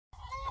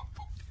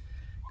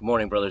Good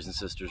morning, brothers and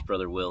sisters.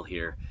 Brother Will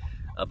here.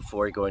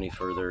 Before I go any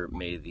further,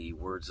 may the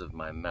words of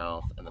my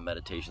mouth and the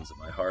meditations of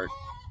my heart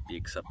be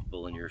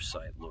acceptable in your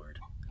sight, Lord.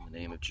 In the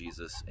name of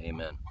Jesus,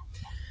 amen.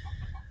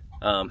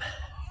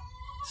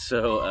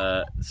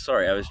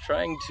 Sorry, I was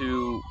trying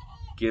to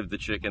give the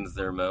chickens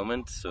their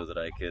moment so that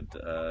I could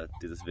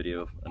do this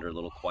video under a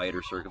little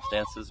quieter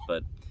circumstances,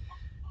 but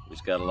we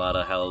just got a lot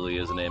of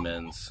hallelujahs and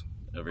amens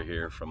over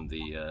here from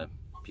the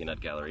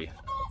peanut gallery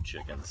of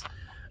chickens.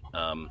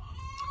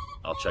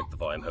 I'll check the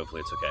volume,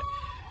 hopefully it's okay.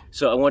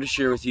 So I want to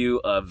share with you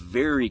a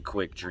very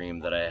quick dream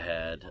that I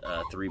had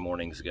 3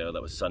 mornings ago.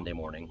 That was Sunday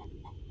morning.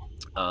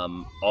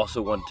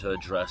 Also want to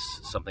address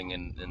something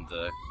in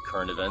the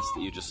current events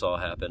that you just saw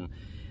happen,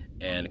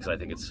 and because I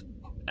think it's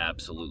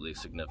absolutely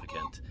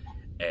significant.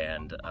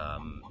 And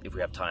if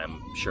we have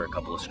time, share a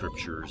couple of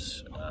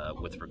scriptures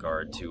with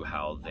regard to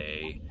how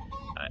they,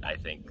 I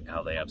think,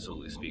 how they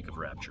absolutely speak of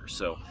rapture.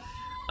 So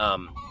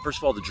first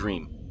of all, the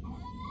dream.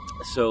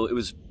 So it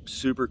was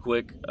super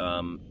quick.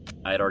 I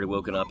had already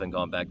woken up and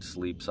gone back to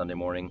sleep Sunday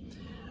morning.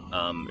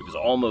 It was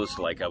almost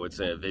like I would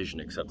say a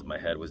vision, except that my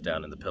head was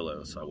down in the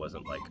pillow, so I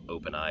wasn't like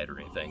open-eyed or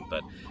anything.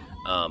 But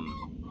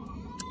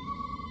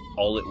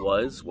all it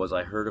was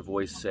I heard a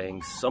voice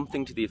saying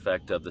something to the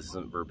effect of, this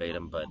isn't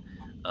verbatim, but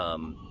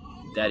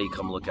Daddy,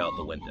 come look out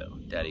the window.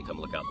 Daddy, come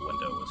look out the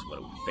window was what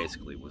it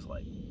basically was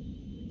like.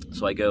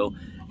 So I go,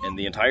 and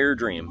the entire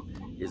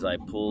dream is I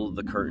pull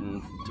the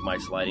curtain to my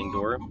sliding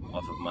door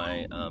off of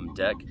my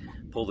deck,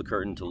 pull the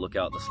curtain to look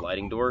out the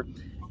sliding door,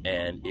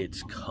 and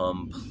it's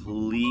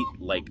complete,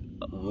 like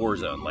a war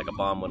zone, like a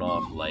bomb went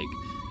off, like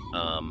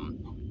a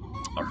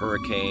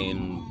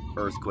hurricane,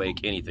 earthquake,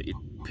 anything.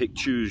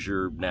 Choose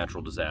your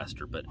natural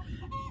disaster, but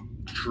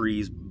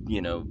trees,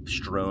 you know,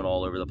 strewn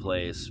all over the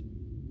place,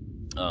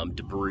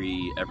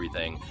 debris,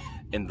 everything.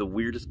 And the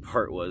weirdest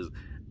part was,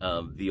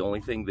 the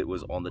only thing that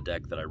was on the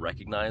deck that I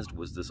recognized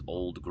was this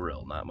old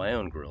grill, not my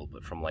own grill,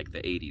 but from like the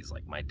 80s,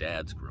 like my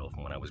dad's grill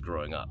from when I was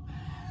growing up.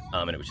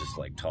 And it was just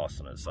like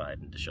tossed on its side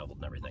and disheveled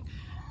and everything.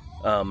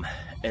 And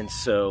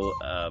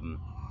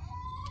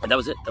that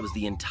was it. That was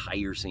the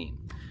entire scene.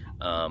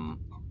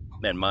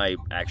 And my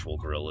actual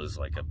grill is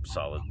like a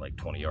solid like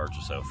 20 yards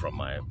or so from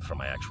my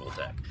actual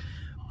deck.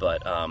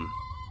 But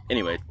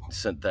anyway,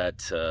 sent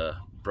that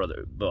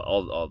brother,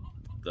 all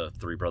the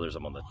 3 brothers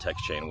I'm on the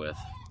text chain with,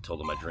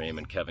 told them my dream,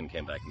 and Kevin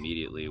came back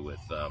immediately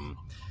with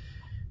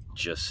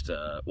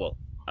well,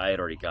 I had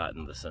already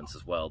gotten the sense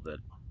as well that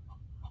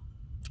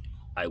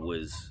I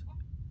was,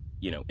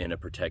 you know, in a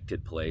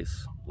protected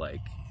place, like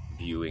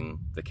viewing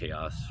the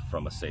chaos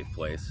from a safe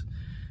place.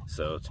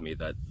 So to me,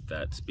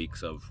 that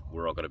speaks of,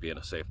 we're all going to be in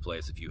a safe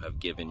place if you have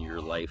given your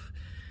life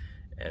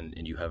and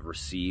you have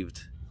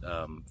received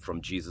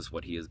from Jesus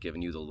what he has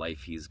given you, the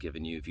life he's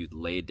given you. If you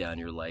laid down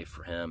your life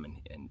for him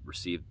and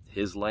received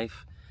his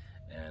life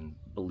and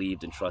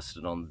believed and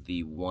trusted on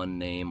the one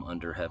name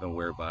under heaven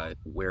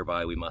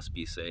whereby we must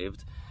be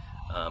saved,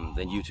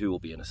 then you too will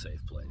be in a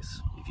safe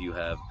place. If you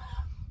have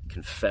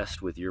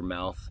confessed with your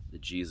mouth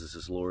that Jesus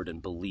is Lord and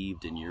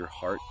believed in your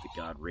heart that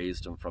God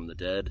raised him from the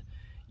dead,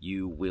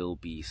 you will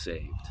be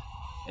saved.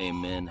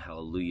 Amen.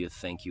 Hallelujah.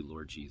 Thank you,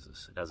 Lord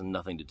Jesus. It has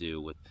nothing to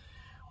do with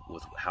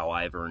how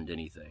I've earned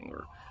anything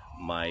or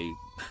my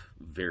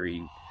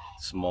very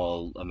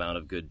small amount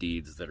of good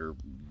deeds that are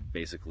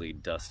basically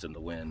dust in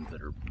the wind,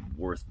 that are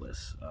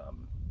worthless.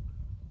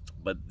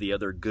 But the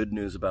other good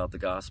news about the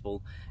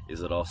gospel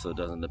is it also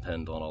doesn't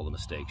depend on all the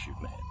mistakes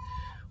you've made.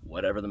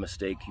 Whatever the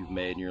mistake you've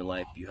made in your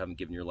life, if you haven't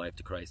given your life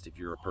to Christ, if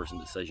you're a person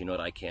that says, you know what,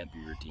 I can't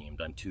be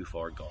redeemed, I'm too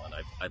far gone,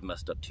 I've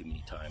messed up too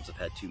many times, I've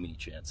had too many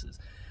chances,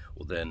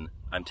 well then,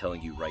 I'm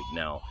telling you right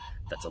now,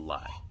 that's a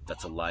lie.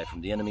 That's a lie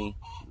from the enemy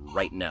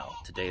right now.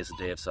 Today is a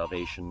day of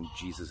salvation.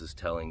 Jesus is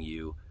telling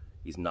you,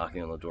 he's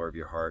knocking on the door of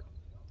your heart.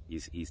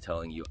 He's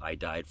telling you, I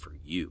died for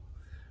you.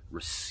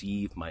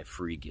 Receive my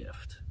free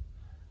gift.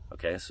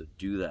 Okay, so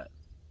do that,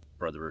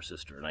 brother or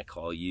sister. And I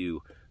call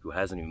you, who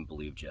hasn't even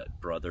believed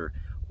yet, brother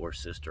or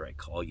sister, I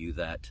call you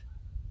that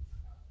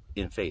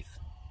in faith.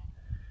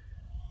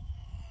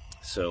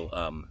 So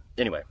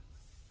anyway,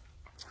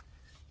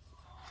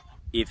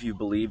 if you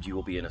believed, you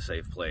will be in a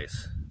safe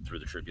place through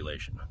the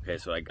tribulation. Okay,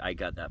 so I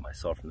got that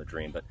myself from the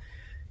dream, but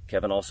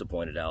Kevin also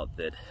pointed out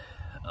that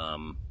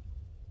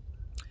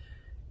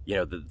you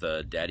know,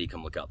 the daddy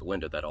come look out the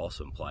window, that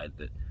also implied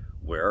that,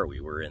 where are we?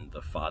 We're in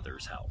the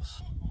Father's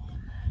house.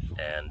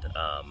 And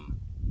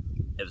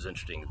it was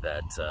interesting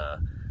that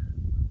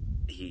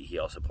he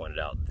also pointed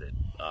out that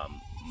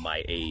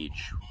my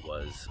age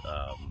was,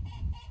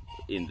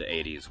 in the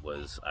 80s,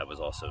 I was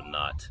also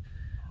not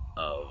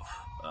of,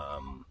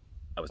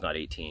 I was not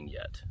 18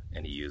 yet.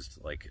 And he used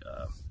like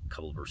a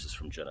couple of verses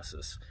from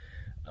Genesis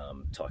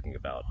talking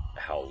about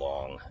how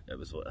long, it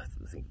was, I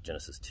think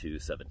Genesis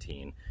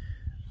 2:17.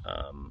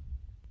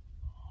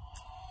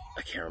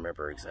 I can't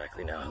remember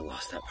exactly now. I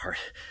lost that part.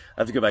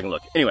 I have to go back and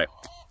look. Anyway,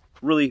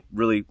 really,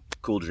 really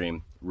cool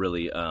dream.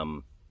 Really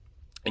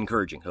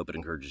encouraging. Hope it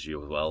encourages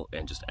you as well,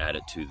 and just add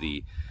it to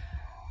the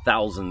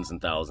thousands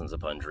and thousands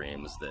upon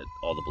dreams that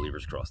all the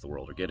believers across the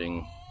world are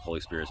getting. Holy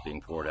Spirit's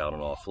being poured out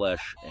on all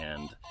flesh,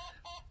 and,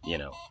 you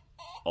know,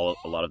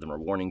 a lot of them are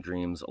warning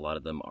dreams, a lot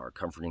of them are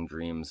comforting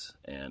dreams,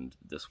 and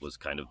this was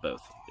kind of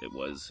both. It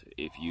was,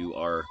 if you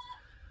are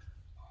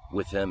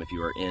with him, if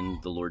you are in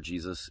the Lord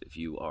Jesus, if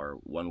you are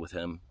one with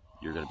him,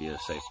 you're going to be in a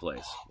safe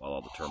place while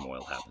all the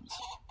turmoil happens.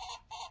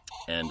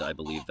 And I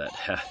believe that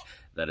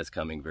that is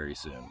coming very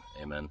soon.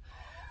 Amen.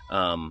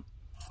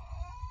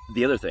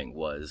 The other thing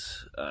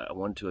was, I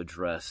wanted to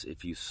address,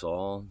 if you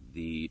saw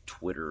the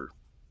Twitter,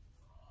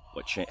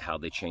 how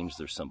they changed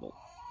their symbol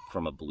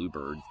from a blue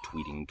bird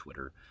tweeting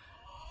Twitter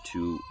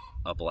to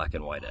a black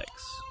and white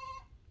X.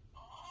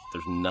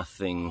 There's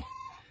nothing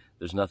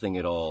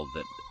at all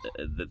that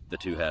the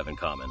two have in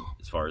common,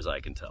 as far as I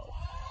can tell.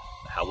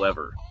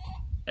 However,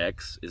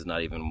 X is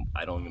not even,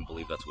 I don't even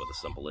believe that's what the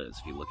symbol is.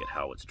 If you look at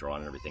how it's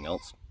drawn and everything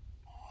else,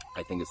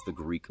 I think it's the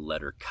Greek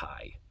letter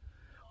chi,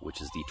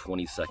 which is the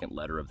 22nd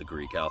letter of the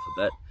Greek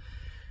alphabet.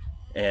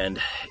 And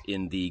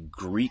in the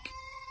Greek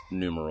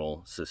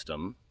numeral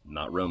system,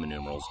 not Roman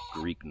numerals,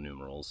 Greek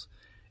numerals,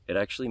 it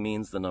actually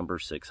means the number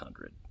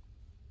 600.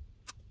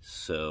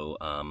 So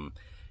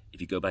if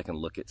you go back and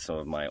look at some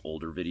of my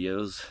older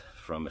videos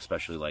from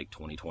especially like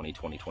 2020,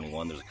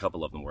 2021, there's a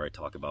couple of them where I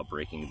talk about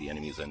breaking the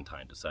enemy's end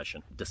time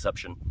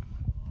deception.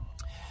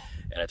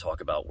 And I talk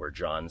about where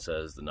John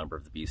says the number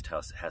of the beast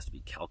has to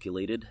be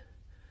calculated,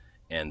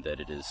 and that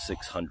it is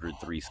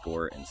 603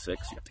 score and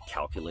 6. You have to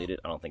calculate it.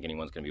 I don't think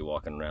anyone's going to be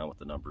walking around with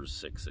the numbers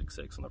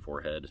 666 on their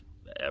forehead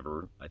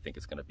ever. I think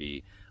it's going to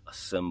be a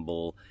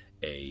symbol,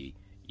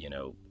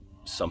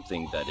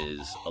 something that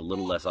is a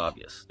little less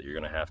obvious that you're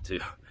going to have to,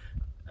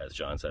 as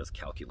John says,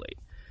 calculate.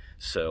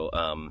 So,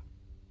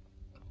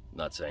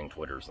 not saying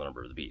Twitter is the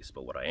number of the beast,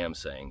 but what I am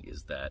saying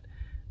is that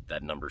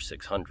that number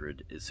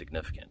 600 is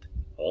significant.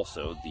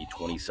 Also, the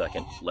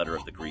 22nd letter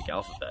of the Greek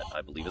alphabet,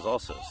 I believe, is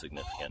also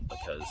significant,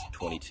 because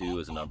 22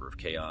 is a number of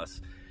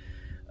chaos.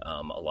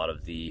 A lot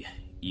of the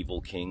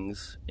evil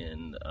kings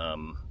in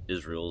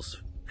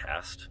Israel's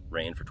past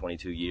reigned for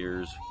 22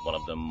 years. One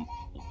of them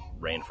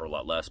reigned for a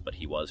lot less, but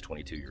he was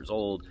 22 years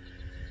old.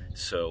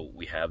 So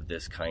we have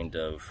this kind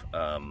of,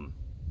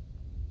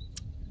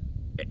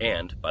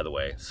 and by the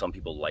way, some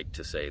people like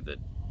to say that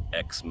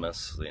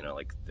Xmas,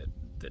 like that,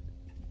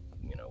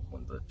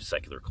 when the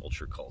secular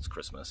culture calls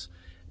Christmas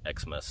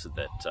Xmas,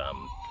 that,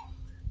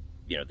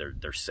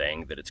 they're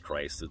saying that it's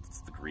Christ,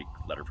 it's the Greek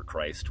letter for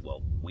Christ.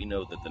 Well, we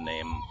know that the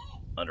name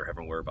under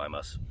heaven whereby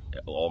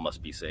all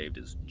must be saved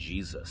is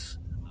Jesus,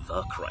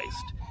 the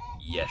Christ,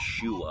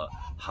 Yeshua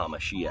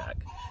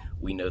HaMashiach.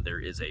 We know there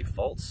is a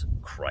false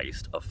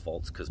Christ,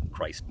 because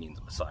Christ means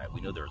Messiah.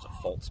 We know there is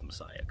a false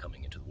Messiah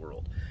coming into the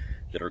world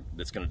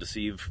that's going to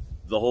deceive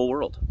the whole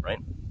world, right?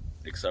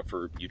 Except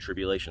for you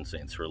tribulation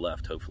saints who are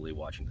left, hopefully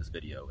watching this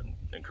video and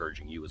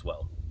encouraging you as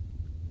well.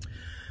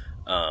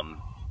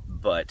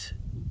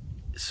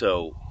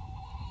 So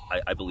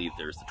I believe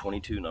there's the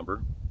 22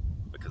 number,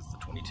 because the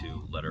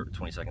 22nd letter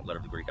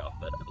of the Greek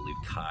alphabet. I believe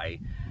chi,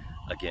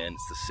 again,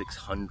 it's the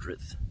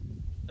 600th.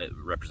 It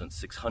represents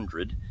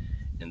 600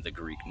 in the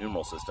Greek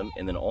numeral system,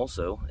 and then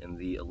also in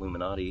the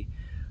Illuminati.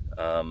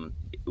 I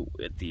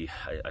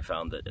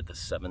found that at the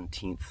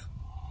 17th,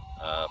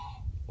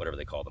 whatever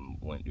they call them,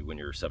 when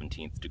you're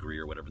 17th degree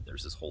or whatever,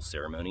 there's this whole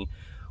ceremony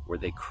where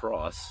they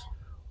cross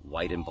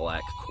white and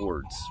black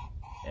cords.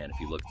 And if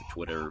you look at the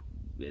Twitter,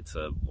 it's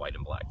a white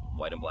and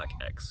black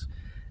X,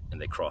 and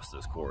they cross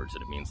those cords,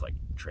 and it means like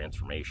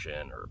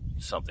transformation or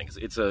something.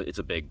 It's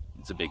a big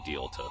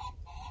deal to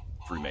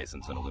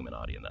Freemasons and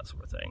Illuminati and that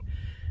sort of thing.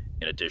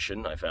 In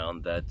addition, I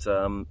found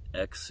that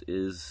X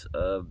is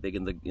big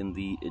in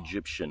the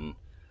Egyptian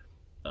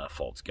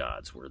false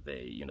gods, where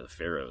they, the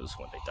pharaohs,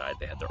 when they died,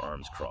 they had their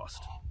arms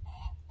crossed,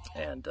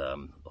 and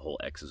the whole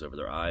X is over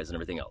their eyes and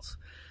everything else.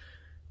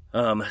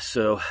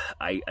 So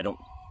I don't,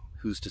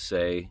 who's to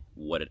say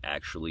what it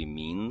actually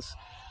means?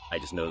 I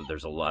just know that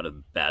there's a lot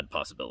of bad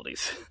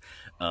possibilities.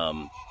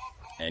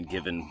 And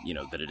given,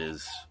 that it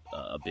is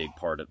a big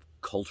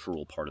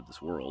cultural part of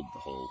this world, the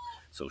whole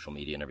social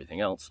media and everything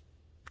else,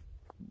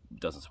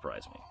 doesn't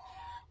surprise me.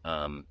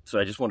 So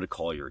I just wanted to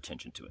call your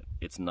attention to it.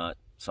 It's not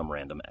some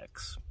random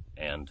X.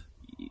 And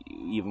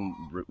even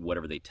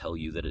whatever they tell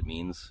you that it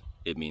means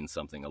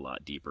something a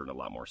lot deeper and a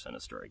lot more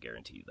sinister, I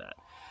guarantee you that.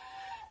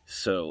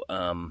 So,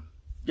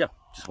 yeah,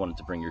 just wanted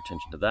to bring your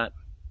attention to that.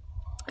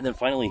 And then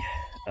finally,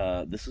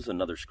 this is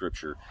another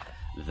scripture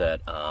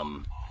that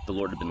the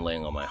Lord had been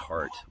laying on my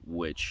heart,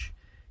 which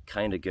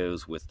kind of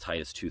goes with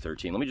Titus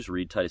 2:13. Let me just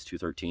read Titus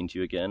 2:13 to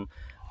you again,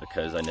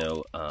 because I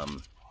know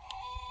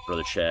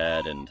Brother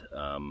Chad and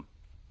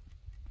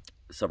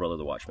several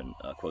other watchmen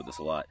quote this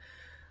a lot.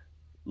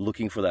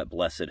 Looking for that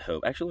blessed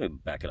hope. Actually, let me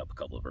back it up a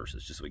couple of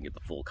verses just so we can get the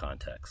full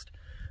context.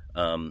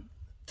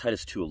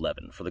 Titus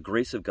 2:11. For the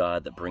grace of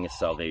God that bringeth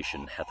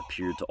salvation hath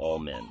appeared to all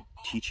men,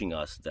 teaching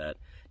us that,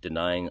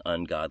 denying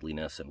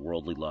ungodliness and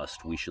worldly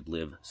lust, we should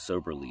live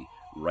soberly,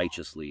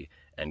 righteously,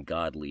 and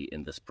godly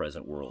in this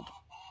present world.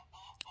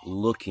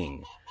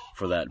 Looking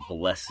for that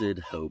blessed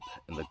hope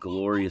and the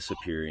glorious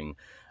appearing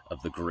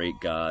of the great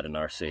God and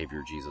our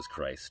Savior Jesus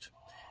Christ,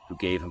 who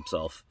gave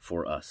himself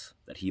for us,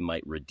 that he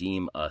might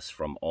redeem us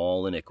from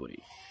all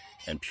iniquity,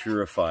 and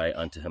purify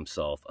unto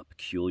himself a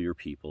peculiar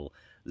people,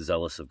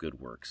 zealous of good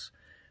works.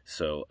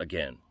 So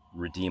again,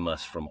 redeem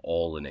us from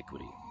all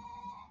iniquity.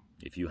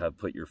 If you have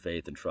put your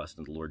faith and trust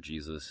in the Lord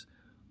Jesus,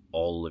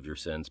 all of your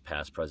sins,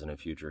 past, present, and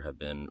future, have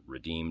been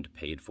redeemed,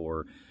 paid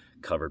for,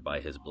 covered by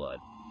his blood.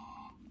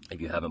 If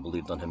you haven't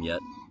believed on him yet,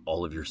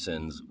 all of your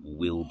sins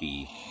will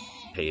be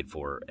paid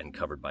for and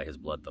covered by his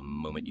blood the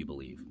moment you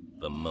believe,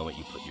 the moment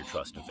you put your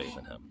trust and faith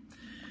in him.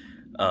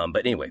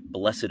 But anyway,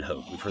 blessed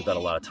hope. We've heard that a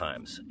lot of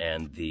times.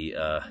 And the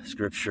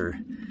scripture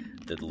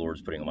that the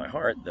Lord's putting on my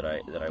heart that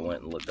I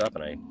went and looked up,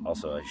 and I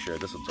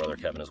shared this with Brother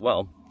Kevin as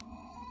well,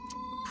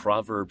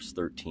 Proverbs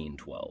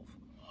 13:12.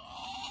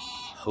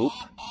 Hope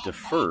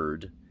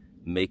deferred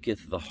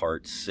maketh the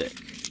heart sick,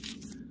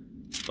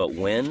 but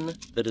when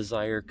the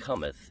desire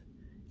cometh,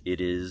 it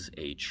is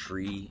a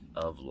tree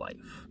of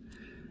life.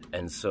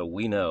 And so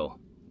we know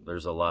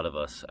there's a lot of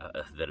us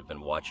that have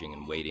been watching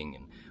and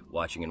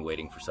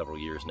waiting for several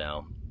years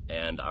now,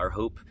 and our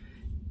hope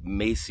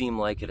may seem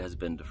like it has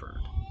been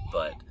deferred,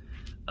 but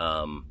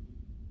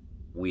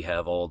we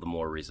have all the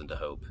more reason to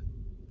hope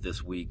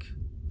this week,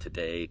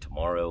 today,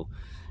 tomorrow,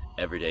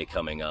 every day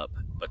coming up,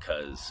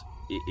 because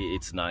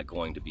it's not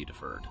going to be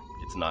deferred.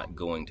 It's not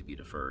going to be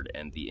deferred,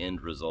 and the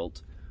end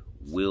result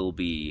will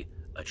be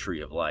a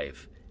tree of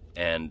life.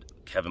 And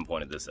Kevin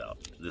pointed this out.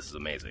 This is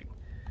amazing.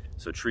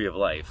 So tree of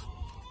life,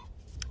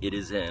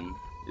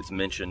 it's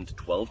mentioned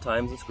 12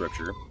 times in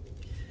scripture,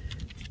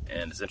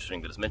 and it's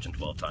interesting that it's mentioned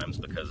 12 times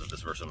because of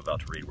this verse I'm about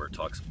to read where it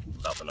talks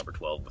about the number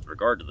 12 with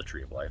regard to the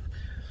tree of life.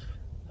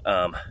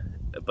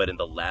 But in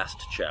the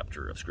last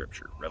chapter of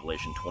scripture,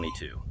 Revelation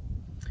 22,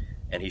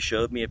 and he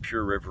showed me a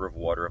pure river of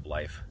water of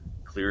life,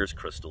 clear as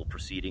crystal,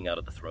 proceeding out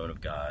of the throne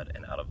of God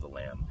and out of the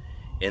Lamb.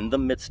 In the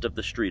midst of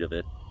the street of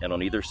it, and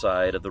on either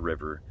side of the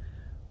river,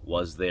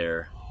 was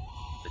there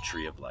the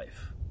tree of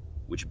life,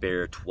 which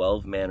bare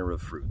 12 manner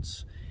of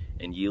fruits,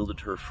 and yielded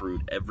her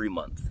fruit every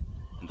month,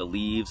 and the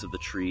leaves of the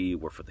tree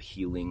were for the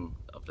healing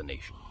of the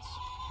nations.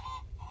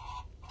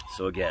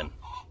 So again,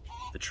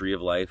 the tree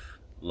of life,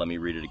 let me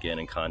read it again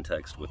in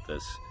context with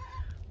this,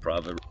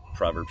 Proverbs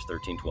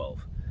 13:12.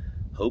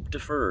 Hope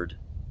deferred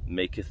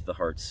maketh the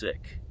heart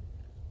sick,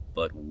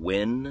 but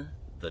when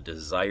the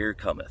desire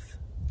cometh,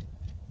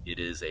 it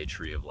is a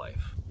tree of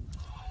life.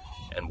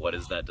 And what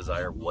is that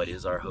desire? What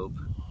is our hope?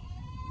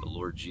 The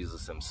Lord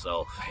Jesus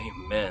himself.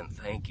 Amen.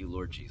 Thank you,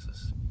 Lord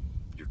Jesus.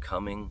 You're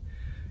coming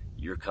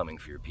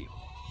for your people.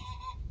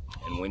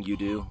 And when you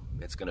do,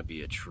 it's going to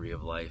be a tree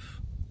of life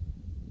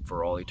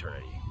for all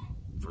eternity,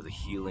 for the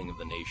healing of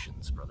the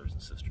nations, brothers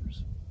and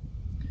sisters.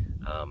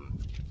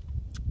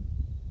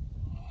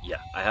 Yeah,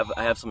 I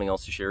have something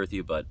else to share with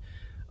you, but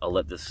I'll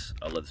let this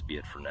be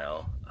it for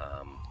now.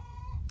 I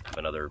have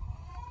another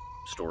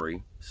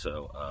story,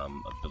 a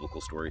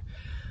biblical story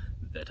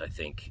that I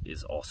think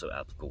is also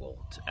applicable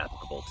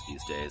to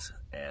these days.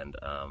 And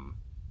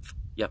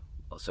yeah,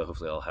 so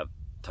hopefully I'll have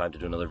time to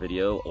do another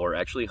video, or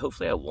actually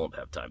hopefully I won't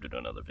have time to do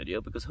another video,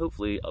 because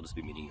hopefully I'll just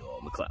be meeting you all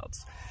in the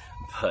clouds.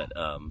 But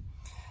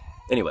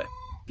anyway,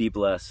 be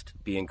blessed,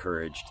 be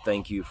encouraged.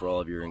 Thank you for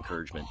all of your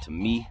encouragement to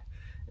me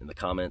in the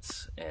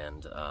comments,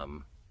 and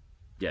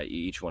yeah,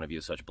 each one of you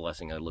is such a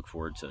blessing. I look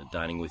forward to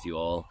dining with you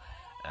all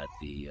at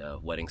the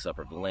wedding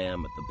supper of the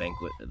Lamb, at the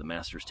banquet, at the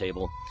Master's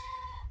table,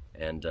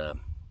 and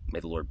may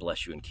the Lord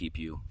bless you and keep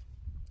you.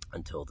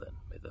 Until then,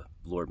 may the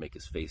Lord make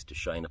his face to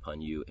shine upon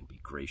you and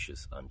be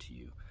gracious unto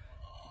you.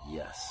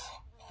 Yes,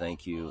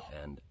 thank you,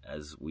 and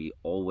as we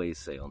always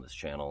say on this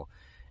channel,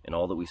 in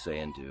all that we say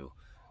and do,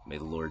 may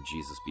the Lord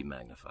Jesus be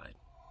magnified.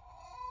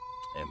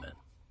 Amen.